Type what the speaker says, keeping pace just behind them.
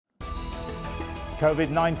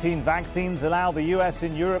COVID-19 vaccines allow the US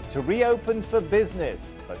and Europe to reopen for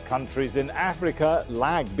business, but countries in Africa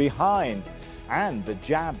lag behind. And the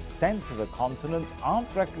jabs sent to the continent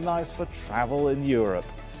aren't recognized for travel in Europe.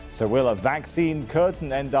 So will a vaccine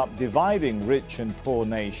curtain end up dividing rich and poor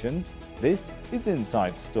nations? This is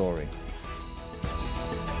Inside Story.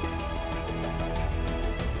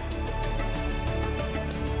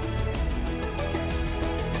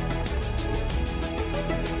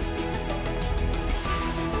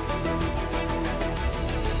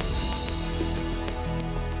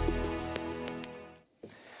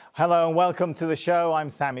 Hello and welcome to the show.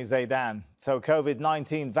 I'm Sami Zeidan. So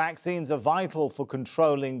COVID-19 vaccines are vital for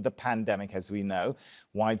controlling the pandemic, as we know.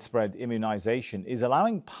 Widespread immunization is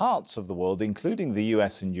allowing parts of the world, including the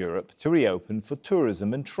US and Europe, to reopen for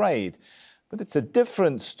tourism and trade. But it's a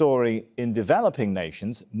different story in developing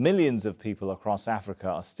nations. Millions of people across Africa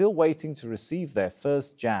are still waiting to receive their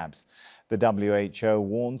first jabs. The WHO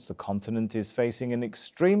warns the continent is facing an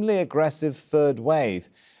extremely aggressive third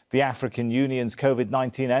wave. The African Union's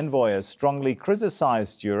COVID-19 envoy has strongly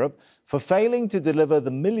criticized Europe for failing to deliver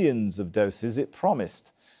the millions of doses it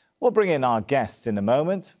promised. We'll bring in our guests in a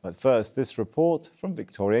moment, but first this report from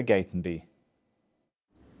Victoria Gatenby.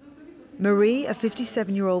 Marie, a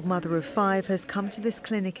 57-year-old mother of 5, has come to this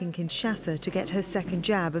clinic in Kinshasa to get her second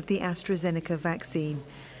jab of the AstraZeneca vaccine.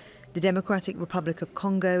 The Democratic Republic of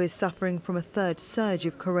Congo is suffering from a third surge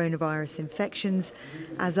of coronavirus infections,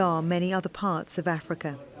 as are many other parts of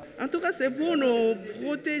Africa. It's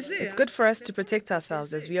good for us to protect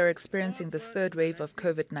ourselves as we are experiencing this third wave of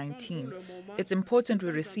COVID-19. It's important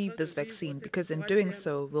we receive this vaccine because in doing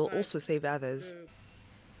so, we'll also save others.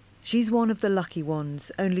 She's one of the lucky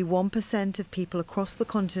ones. Only 1% of people across the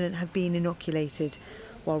continent have been inoculated.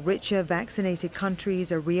 While richer, vaccinated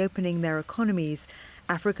countries are reopening their economies,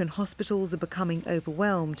 African hospitals are becoming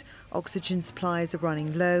overwhelmed, oxygen supplies are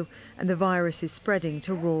running low, and the virus is spreading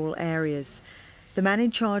to rural areas. The man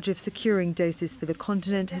in charge of securing doses for the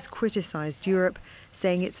continent has criticised Europe,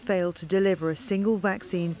 saying it's failed to deliver a single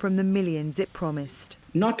vaccine from the millions it promised.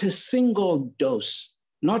 Not a single dose,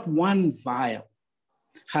 not one vial,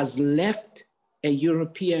 has left a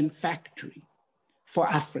European factory for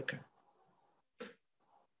Africa.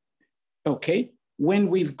 Okay, when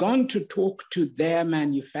we've gone to talk to their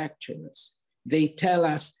manufacturers, they tell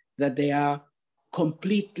us that they are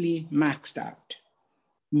completely maxed out,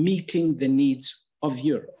 meeting the needs of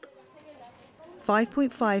Europe.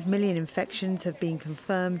 5.5 million infections have been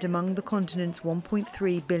confirmed among the continent's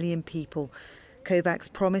 1.3 billion people.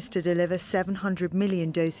 COVAX promised to deliver 700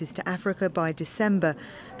 million doses to Africa by December,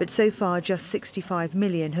 but so far just 65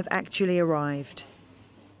 million have actually arrived.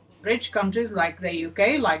 Rich countries like the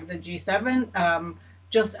UK, like the G7,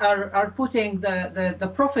 just are putting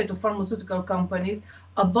the profit of pharmaceutical companies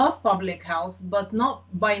above public health, but not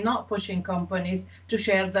pushing companies to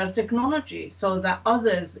share their technology so that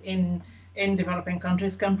others in developing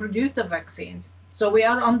countries can produce the vaccines. So we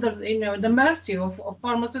are under the mercy of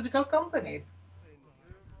pharmaceutical companies.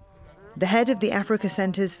 The head of the Africa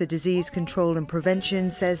Centers for Disease Control and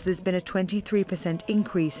Prevention says there's been a 23%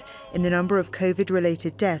 increase in the number of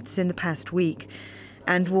COVID-related deaths in the past week,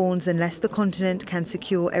 and warns unless the continent can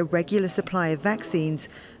secure a regular supply of vaccines,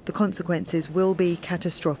 the consequences will be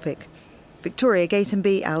catastrophic. Victoria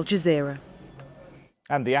Gatenby, Al Jazeera.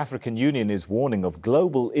 And the African Union is warning of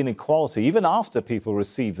global inequality even after people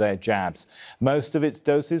receive their jabs. Most of its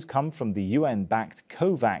doses come from the UN-backed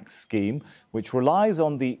COVAX scheme, which relies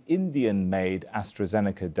on the Indian-made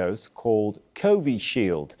AstraZeneca dose called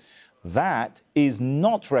Covishield. That is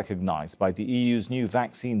not recognized by the EU's new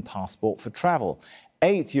vaccine passport for travel.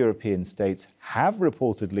 8 European states have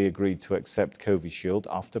reportedly agreed to accept Covishield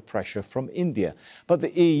after pressure from India. But the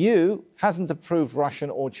EU hasn't approved Russian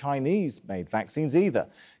or Chinese-made vaccines either.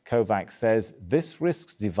 COVAX says this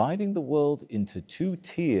risks dividing the world into 2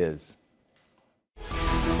 tiers.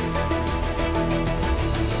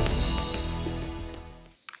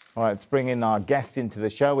 All right, let's bring in our guests into the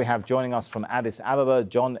show. We have joining us from Addis Ababa,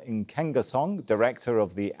 John Nkengasong, Director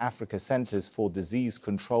of the Africa Centers for Disease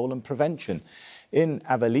Control and Prevention. In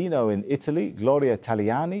Avellino in Italy, Gloria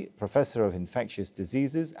Taliani, Professor of Infectious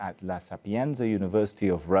Diseases at La Sapienza University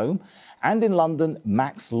of Rome. And in London,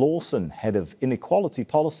 Max Lawson, Head of Inequality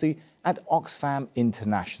Policy at Oxfam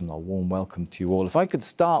International. Warm welcome to you all. If I could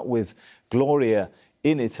start with Gloria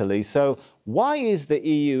in Italy. So why is the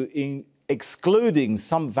EU excluding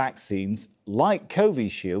some vaccines like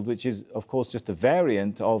Covishield, which is, of course, just a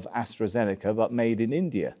variant of AstraZeneca, but made in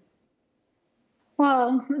India?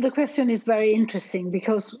 Well, the question is very interesting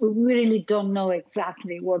because we really don't know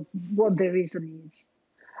exactly what the reason is.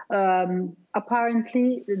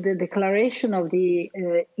 apparently, the declaration of the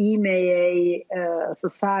EMA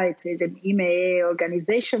society, the EMA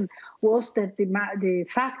organization, was that the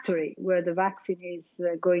factory where the vaccine is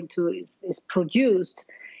is produced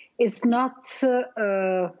is not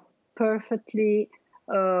perfectly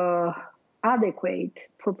adequate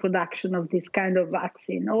for production of this kind of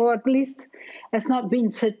vaccine, or at least has not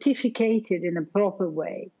been certificated in a proper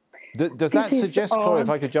way. Does that suggest, Gloria, if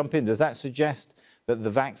I could jump in, does that suggest that the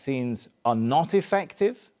vaccines are not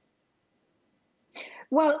effective?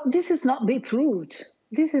 Well, this has not been proved.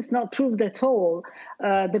 This is not proved at all.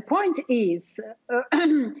 The point is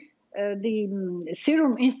the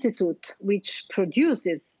Serum Institute, which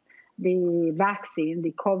produces the vaccine,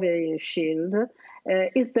 the COVID-19,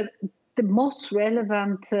 is the most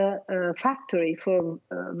relevant factory for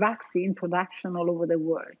vaccine production all over the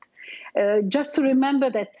world. Just to remember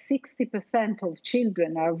that 60% of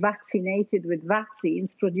children are vaccinated with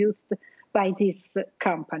vaccines produced by this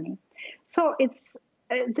company. So it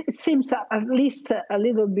seems at least a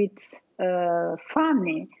little bit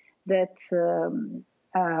funny that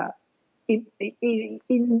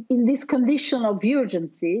in this condition of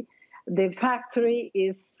urgency, the factory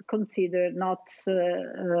is considered not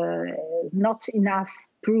enough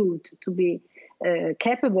proved to be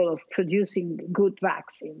capable of producing good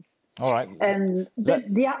vaccines. All right. And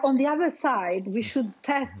on the other side, we should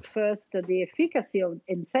test first the efficacy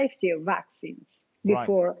and safety of vaccines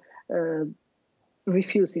before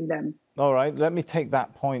refusing them. All right. Let me take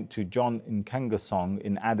that point to John Nkengasong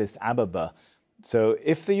in Addis Ababa. So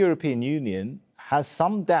if the European Union has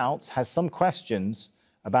some doubts, has some questions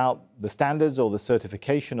about the standards or the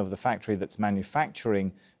certification of the factory that's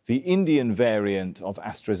manufacturing the Indian variant of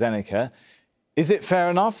AstraZeneca, is it fair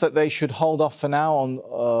enough that they should hold off for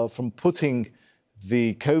now from putting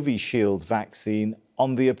the Covishield vaccine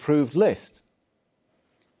on the approved list?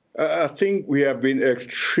 I think we have been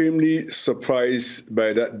extremely surprised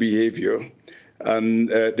by that behavior. And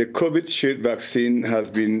the COVID-Shield vaccine has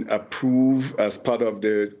been approved as part of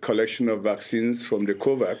the collection of vaccines from the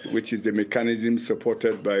COVAX, which is the mechanism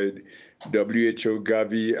supported by WHO,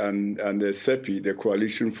 Gavi, and the CEPI, the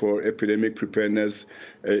Coalition for Epidemic Preparedness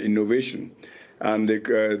Innovation. And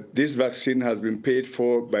this vaccine has been paid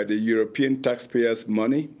for by the European taxpayers'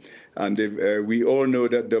 money. And we all know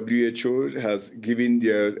that WHO has given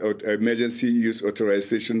their emergency use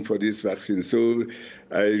authorization for this vaccine. So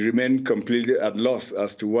I remain completely at loss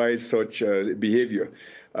as to why such behavior.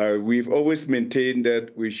 We've always maintained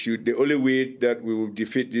that the only way that we will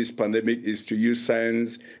defeat this pandemic is to use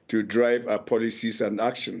science to drive our policies and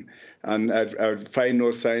action. And I find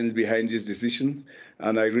no science behind these decisions.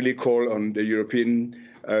 And I really call on the European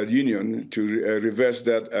Union to reverse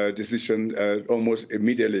that decision almost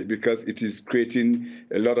immediately, because it is creating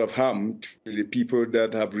a lot of harm to the people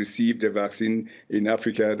that have received the vaccine in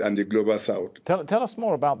Africa and the global south. Tell us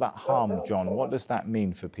more about that harm, John. What does that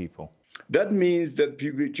mean for people? That means that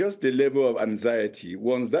people, just the level of anxiety,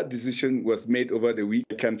 once that decision was made over the week,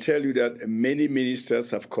 I can tell you that many ministers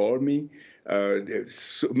have called me.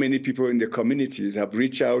 So many people in the communities have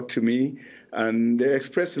reached out to me, and they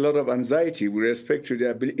express a lot of anxiety with respect to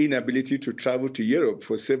their inability to travel to Europe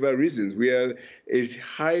for several reasons. We are a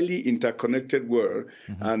highly interconnected world,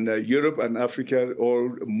 and Europe and Africa all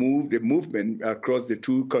the movement across the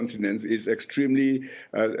two continents is extremely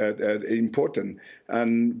important.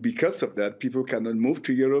 And because of that, people cannot move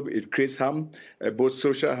to Europe. It creates harm, both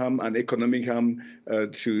social harm and economic harm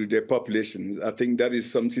to the populations. I think that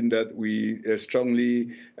is something that we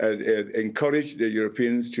strongly encourage the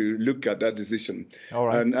Europeans to look at that decision. All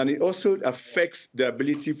right. And it also affects the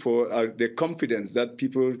ability for the confidence that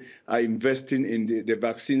people are investing in the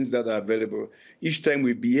vaccines that are available. Each time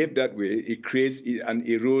we behave that way, it creates and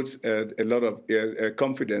erodes a lot of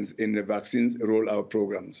confidence in the vaccines rollout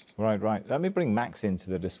programs. Right. Let me bring Max into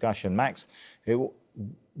the discussion. Max,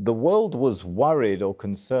 the world was worried or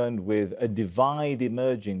concerned with a divide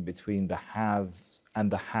emerging between the haves and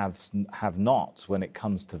the have-nots when it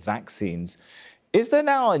comes to vaccines. Is there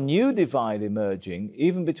now a new divide emerging,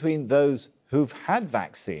 even between those who've had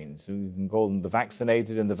vaccines? We can call them the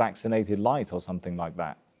vaccinated and the vaccinated light or something like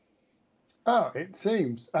that. Oh, it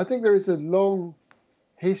seems. I think there is a long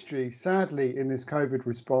history, sadly, in this COVID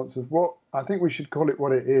response of what I think we should call it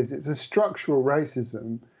what it is. It's a structural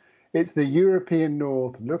racism. It's the European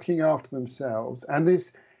North looking after themselves, and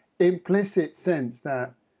this implicit sense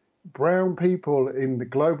that brown people in the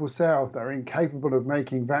global South are incapable of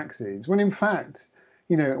making vaccines, when in fact,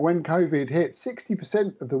 you know, when COVID hit,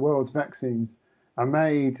 60% of the world's vaccines are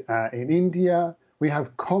made in India. We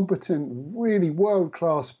have competent, really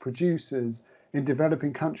world-class producers in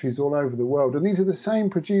developing countries all over the world. And these are the same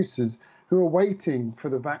producers who are waiting for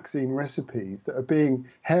the vaccine recipes that are being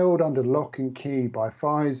held under lock and key by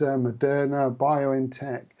Pfizer, Moderna,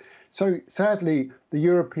 BioNTech. So sadly, the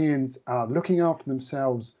Europeans are looking after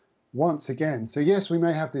themselves once again. So yes, we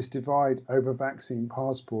may have this divide over vaccine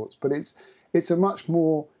passports, but it's a much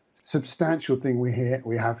more substantial thing we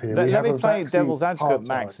have here. Let me play devil's advocate,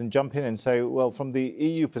 Max, and jump in and say, well, from the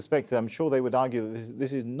EU perspective, I'm sure they would argue that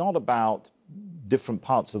this is not about different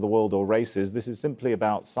parts of the world or races. This is simply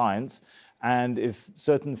about science. And if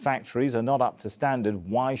certain factories are not up to standard,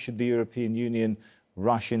 why should the European Union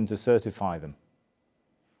rush in to certify them?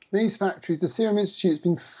 These factories, the Serum Institute has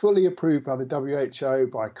been fully approved by the WHO,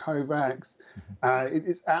 by COVAX.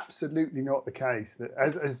 It's absolutely not the case that,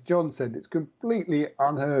 as John said, it's completely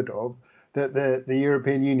unheard of that the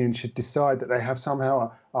European Union should decide that they have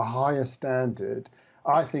somehow a higher standard.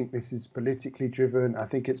 I think this is politically driven. I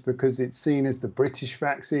think it's because it's seen as the British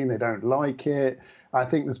vaccine. They don't like it. I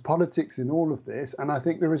think there's politics in all of this. And I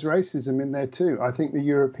think there is racism in there too. I think the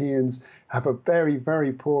Europeans have a very,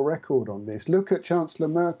 very poor record on this. Look at Chancellor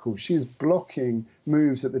Merkel. She's blocking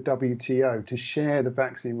moves at the WTO to share the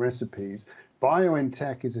vaccine recipes.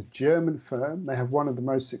 BioNTech is a German firm. They have one of the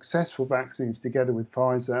most successful vaccines together with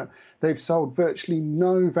Pfizer. They've sold virtually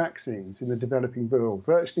no vaccines in the developing world,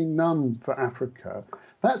 virtually none for Africa.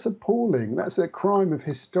 That's appalling. That's a crime of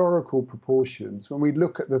historical proportions. When we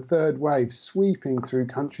look at the third wave sweeping through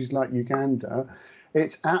countries like Uganda,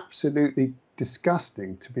 it's absolutely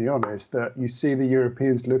disgusting, to be honest, that you see the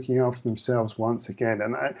Europeans looking after themselves once again.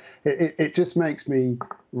 And it just makes me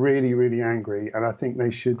really, really angry. And I think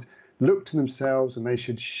they should look to themselves and they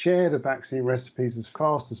should share the vaccine recipes as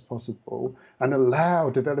fast as possible and allow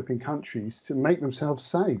developing countries to make themselves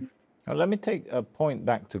safe. Now, let me take a point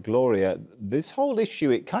back to Gloria. This whole issue,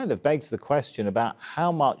 it kind of begs the question about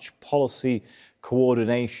how much policy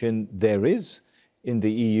coordination there is in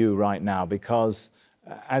the EU right now, because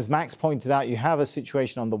as Max pointed out, you have a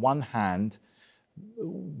situation on the one hand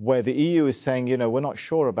where the EU is saying, you know, we're not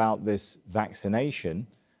sure about this vaccination,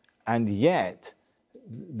 and yet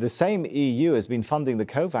the same EU has been funding the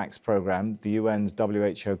COVAX program, the UN's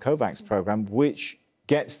WHO COVAX program, which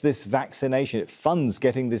gets this vaccination, it funds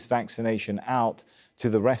getting this vaccination out to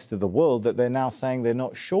the rest of the world that they're now saying they're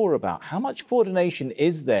not sure about. How much coordination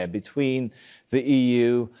is there between the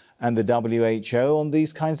EU and the WHO on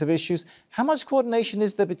these kinds of issues? How much coordination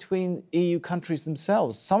is there between EU countries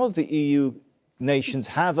themselves? Some of the EU nations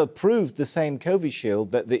have approved the same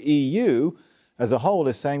Covishield that the EU as a whole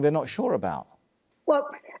is saying they're not sure about. Well,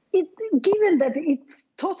 given that it's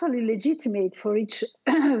totally legitimate for each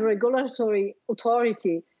regulatory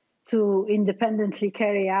authority to independently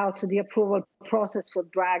carry out the approval process for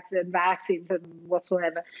drugs and vaccines and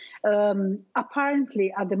whatsoever,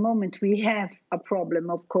 apparently at the moment we have a problem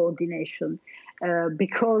of coordination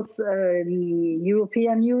because the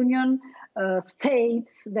European Union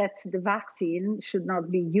states that the vaccine should not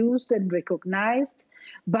be used and recognized.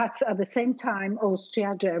 But at the same time,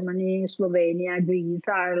 Austria, Germany, Slovenia, Greece,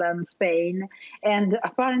 Ireland, Spain, and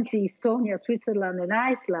apparently Estonia, Switzerland, and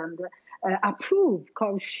Iceland approve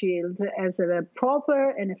Covishield as a proper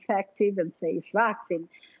and effective and safe vaccine.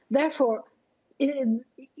 Therefore, in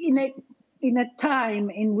a time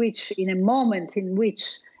in which, in a moment in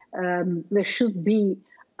which there should be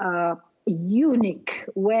a unique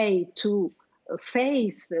way to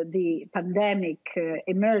face the pandemic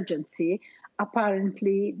emergency,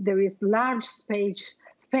 apparently there is large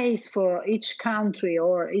space for each country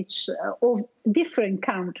or each of different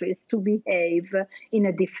countries to behave in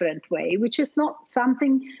a different way, which is not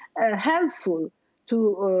something helpful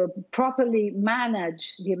to properly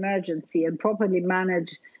manage the emergency and properly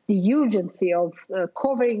manage the urgency of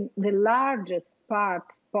covering the largest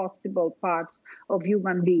possible part of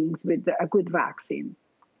human beings with a good vaccine.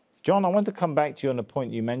 John, I want to come back to you on a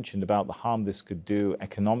point you mentioned about the harm this could do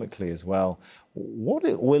economically as well. What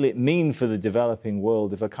will it mean for the developing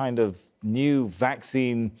world if a kind of new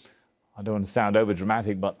vaccine, I don't want to sound over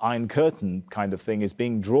dramatic, but Iron Curtain kind of thing is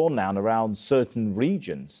being drawn down around certain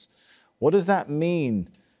regions? What does that mean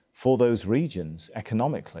for those regions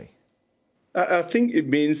economically? I think it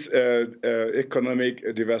means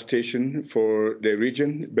economic devastation for the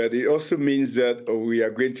region, but it also means that we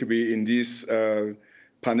are going to be in this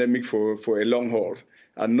pandemic for a long haul,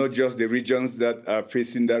 and not just the regions that are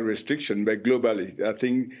facing that restriction, but globally. I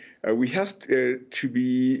think it has to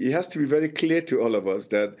be very clear to all of us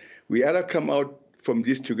that we either come out from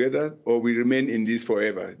this together or we remain in this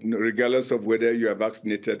forever, regardless of whether you are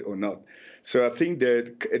vaccinated or not. So I think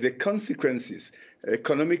that the consequences,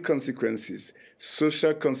 economic consequences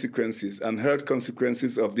social consequences and health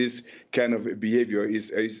consequences of this kind of behavior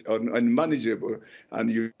is unmanageable,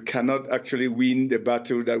 and you cannot actually win the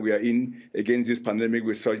battle that we are in against this pandemic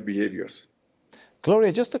with such behaviors.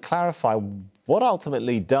 Gloria, just to clarify, what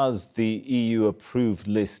ultimately does the EU approved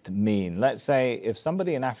list mean? Let's say if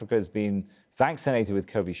somebody in Africa has been vaccinated with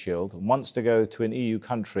Covishield and wants to go to an EU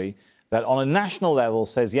country that on a national level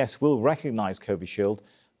says, yes, we'll recognize Covishield,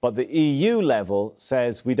 but the EU level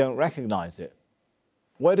says we don't recognize it.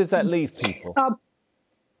 Where does that leave people?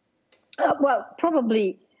 Well,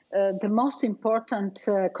 probably the most important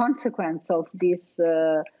consequence of this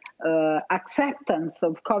acceptance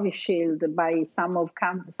of Covishield by some of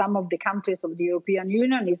the countries of the European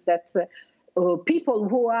Union is that people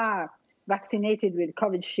who are vaccinated with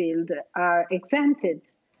Covishield are exempted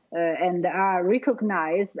and are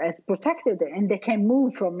recognized as protected, and they can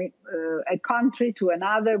move from a country to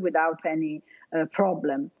another without any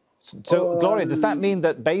problem. So, Gloria, does that mean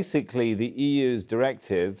that basically the EU's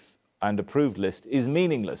directive and approved list is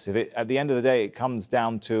meaningless? If at the end of the day it comes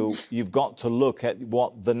down to you've got to look at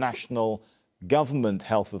what the national government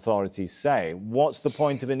health authorities say, what's the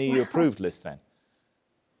point of an EU approved list then?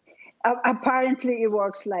 Apparently it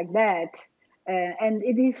works like that. And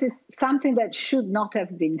it is something that should not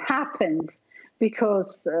have been happened,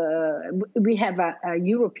 because we have a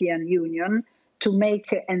European Union to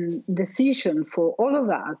make a decision for all of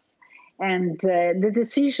us. And the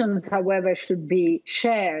decisions, however, should be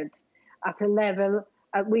shared at a level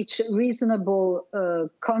at which reasonable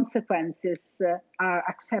consequences are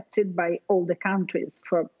accepted by all the countries,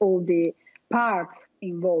 for all the parts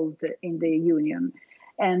involved in the Union.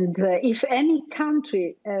 And if any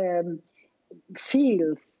country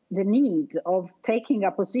feels the need of taking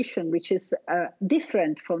a position which is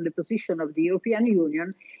different from the position of the European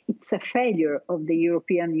Union, it's a failure of the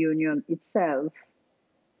European Union itself.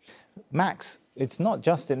 Max, it's not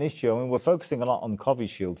just an issue. I mean, we're focusing a lot on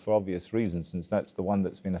Covishield for obvious reasons, since that's the one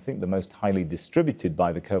that's been, I think, the most highly distributed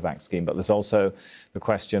by the COVAX scheme. But there's also the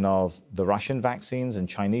question of the Russian vaccines and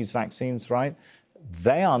Chinese vaccines, right?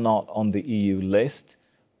 They are not on the EU list.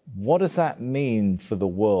 What does that mean for the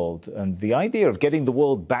world? And the idea of getting the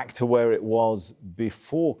world back to where it was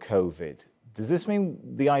before COVID, does this mean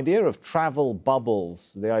the idea of travel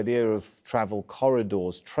bubbles, the idea of travel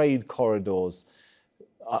corridors, trade corridors,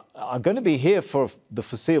 are going to be here for the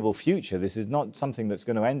foreseeable future? This is not something that's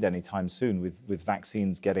going to end anytime soon with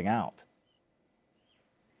vaccines getting out.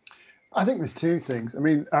 I think there's two things. I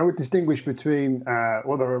mean, I would distinguish between,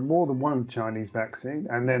 well, there are more than one Chinese vaccine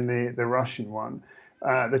and then the Russian one.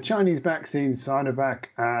 The Chinese vaccines, Sinovac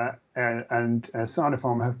and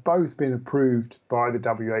Sinopharm, have both been approved by the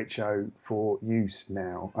WHO for use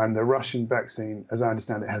now. And the Russian vaccine, as I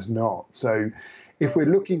understand it, has not. So if we're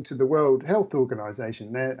looking to the World Health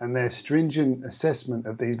Organization and their stringent assessment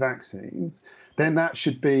of these vaccines, then that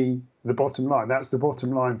should be the bottom line. That's the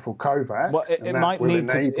bottom line for COVAX. Well, it might need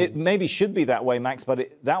to, it maybe should be that way, Max,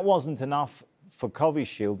 but that wasn't enough for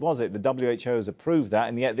Covishield, was it? The WHO has approved that,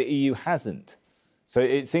 and yet the EU hasn't. So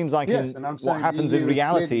it seems like what happens in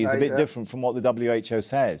reality is a bit different from what the WHO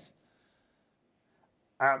says.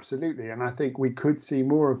 Absolutely, and I think we could see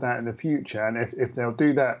more of that in the future. And if they'll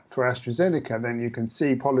do that for AstraZeneca, then you can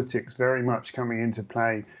see politics very much coming into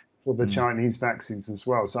play for the Chinese vaccines as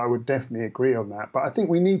well. So I would definitely agree on that. But I think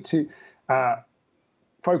we need to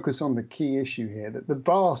focus on the key issue here, that the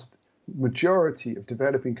vast majority of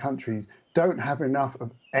developing countries don't have enough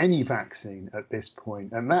of any vaccine at this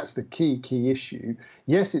point. And that's the key issue.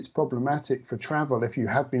 Yes, it's problematic for travel if you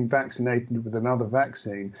have been vaccinated with another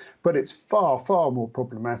vaccine, but it's far, far more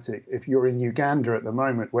problematic if you're in Uganda at the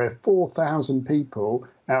moment, where 4,000 people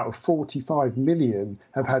out of 45 million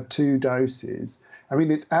have had 2 doses. I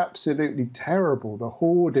mean, it's absolutely terrible, the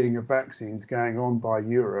hoarding of vaccines going on by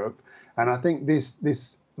Europe. And I think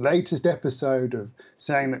this latest episode of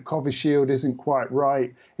saying that Covishield isn't quite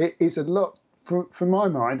right, it's a lot, from my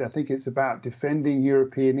mind, I think it's about defending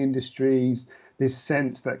European industries, this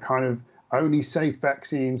sense that kind of only safe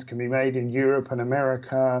vaccines can be made in Europe and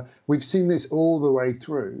America. We've seen this all the way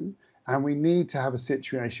through, and we need to have a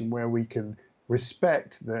situation where we can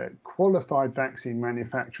respect the qualified vaccine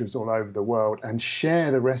manufacturers all over the world and share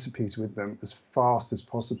the recipes with them as fast as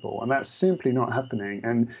possible. And that's simply not happening.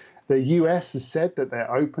 And the US has said that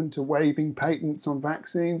they're open to waiving patents on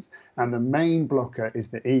vaccines, and the main blocker is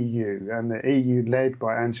the EU, and the EU led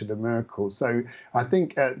by Angela Merkel. So I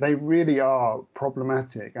think they really are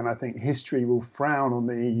problematic, and I think history will frown on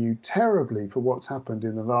the EU terribly for what's happened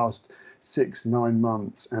in the last 6-9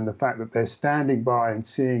 months, and the fact that they're standing by and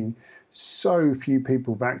seeing so few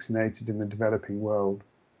people vaccinated in the developing world.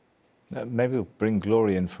 Maybe we'll bring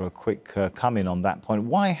Gloria in for a quick come-in on that point.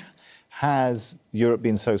 Why has Europe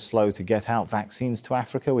been so slow to get out vaccines to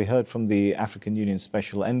Africa? We heard from the African Union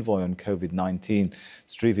Special Envoy on COVID-19,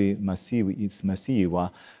 Strivi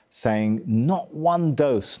Masiyiwa, saying not one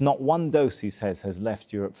dose, he says, has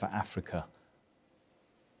left Europe for Africa.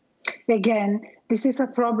 Again, this is a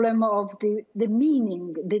problem of the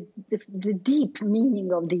meaning, the deep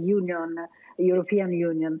meaning of the Union, European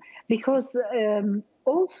Union, because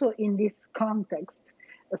also in this context,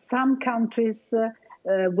 some countries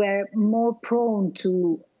were more prone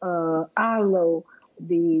to allow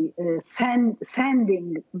the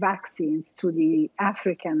sending vaccines to the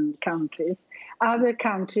African countries. Other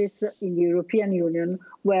countries in the European Union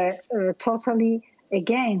were totally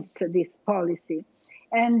against this policy.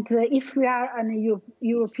 And if we are in a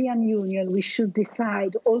European Union, we should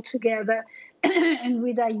decide altogether and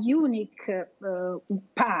with a unique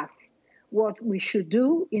path what we should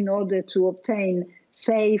do in order to obtain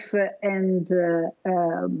safe and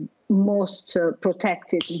most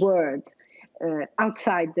protected world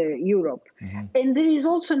outside Europe. Mm-hmm. And there is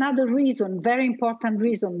also another reason, very important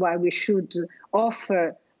reason why we should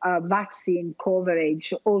offer vaccine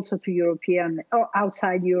coverage also to European or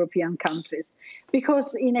outside European countries.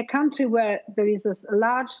 Because in a country where there is a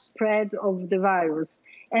large spread of the virus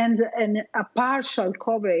and a partial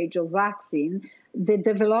coverage of vaccine, the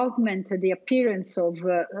development, the appearance of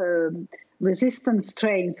resistant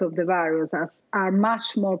strains of the virus are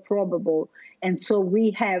much more probable. And so we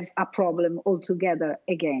have a problem altogether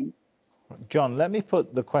again. John, let me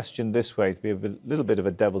put the question this way to be a little bit of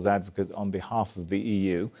a devil's advocate on behalf of the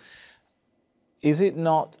EU. Is it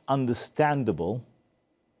not understandable,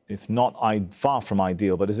 if not far from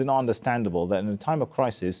ideal, but is it not understandable that in a time of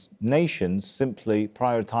crisis, nations simply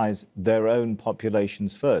prioritize their own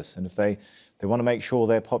populations first? And if they want to make sure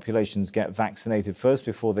their populations get vaccinated first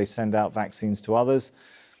before they send out vaccines to others,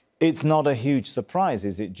 it's not a huge surprise,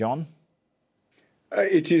 is it, John?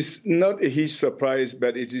 It is not a huge surprise,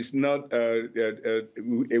 but it is not a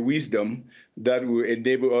wisdom that will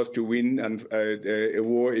enable us to win a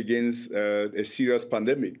war against a serious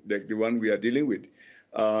pandemic like the one we are dealing with.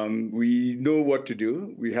 We know what to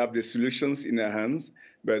do. We have the solutions in our hands,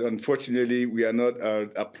 but unfortunately, we are not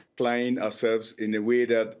applying ourselves in a way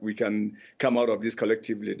that we can come out of this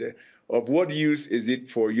collectively. Of what use is it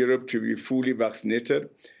for Europe to be fully vaccinated?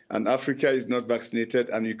 And Africa is not vaccinated,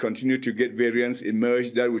 and you continue to get variants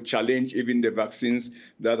emerge that will challenge even the vaccines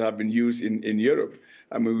that have been used in Europe.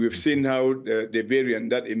 I mean, we've seen how the variant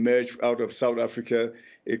that emerged out of South Africa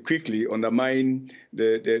quickly undermined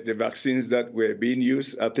the vaccines that were being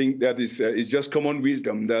used. I think that is just common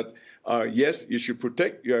wisdom that, yes, you should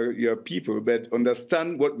protect your people, but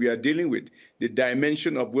understand what we are dealing with. The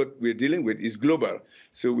dimension of what we're dealing with is global.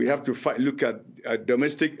 So we have to look at a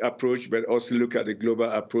domestic approach, but also look at a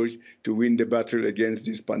global approach to win the battle against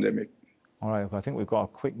this pandemic. All right, I think we've got a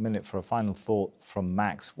quick minute for a final thought from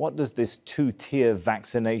Max. What does this two-tier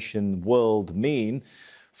vaccination world mean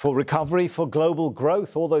for recovery, for global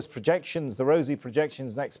growth? All those projections, the rosy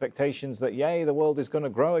projections and expectations that, yay, the world is going to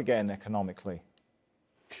grow again economically.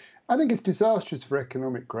 I think it's disastrous for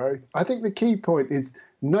economic growth. I think the key point is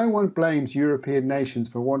no one blames European nations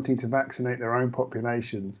for wanting to vaccinate their own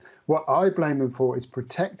populations. What I blame them for is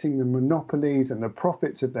protecting the monopolies and the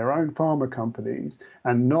profits of their own pharma companies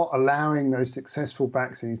and not allowing those successful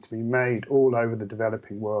vaccines to be made all over the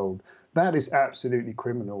developing world. That is absolutely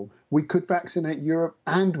criminal. We could vaccinate Europe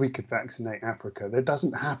and we could vaccinate Africa. There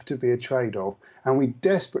doesn't have to be a trade-off, and we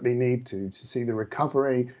desperately need to see the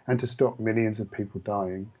recovery and to stop millions of people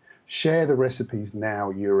dying. Share the recipes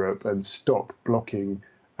now, Europe, and stop blocking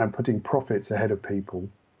and putting profits ahead of people.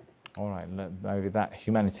 All right, maybe that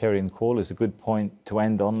humanitarian call is a good point to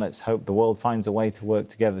end on. Let's hope the world finds a way to work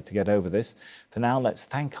together to get over this. For now, let's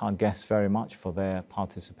thank our guests very much for their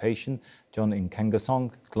participation. John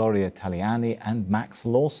Nkengasong, Gloria Taliani and Max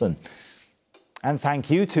Lawson. And thank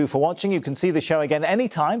you too for watching. You can see the show again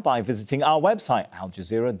anytime by visiting our website,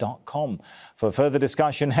 aljazeera.com. For further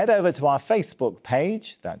discussion, head over to our Facebook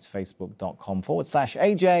page. That's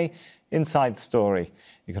facebook.com/AJ Inside Story.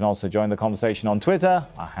 You can also join the conversation on Twitter.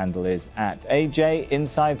 Our handle is @AJ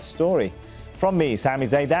Inside Story. From me, Sami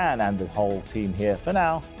Zeidan, and the whole team here, for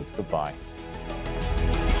now, it's goodbye.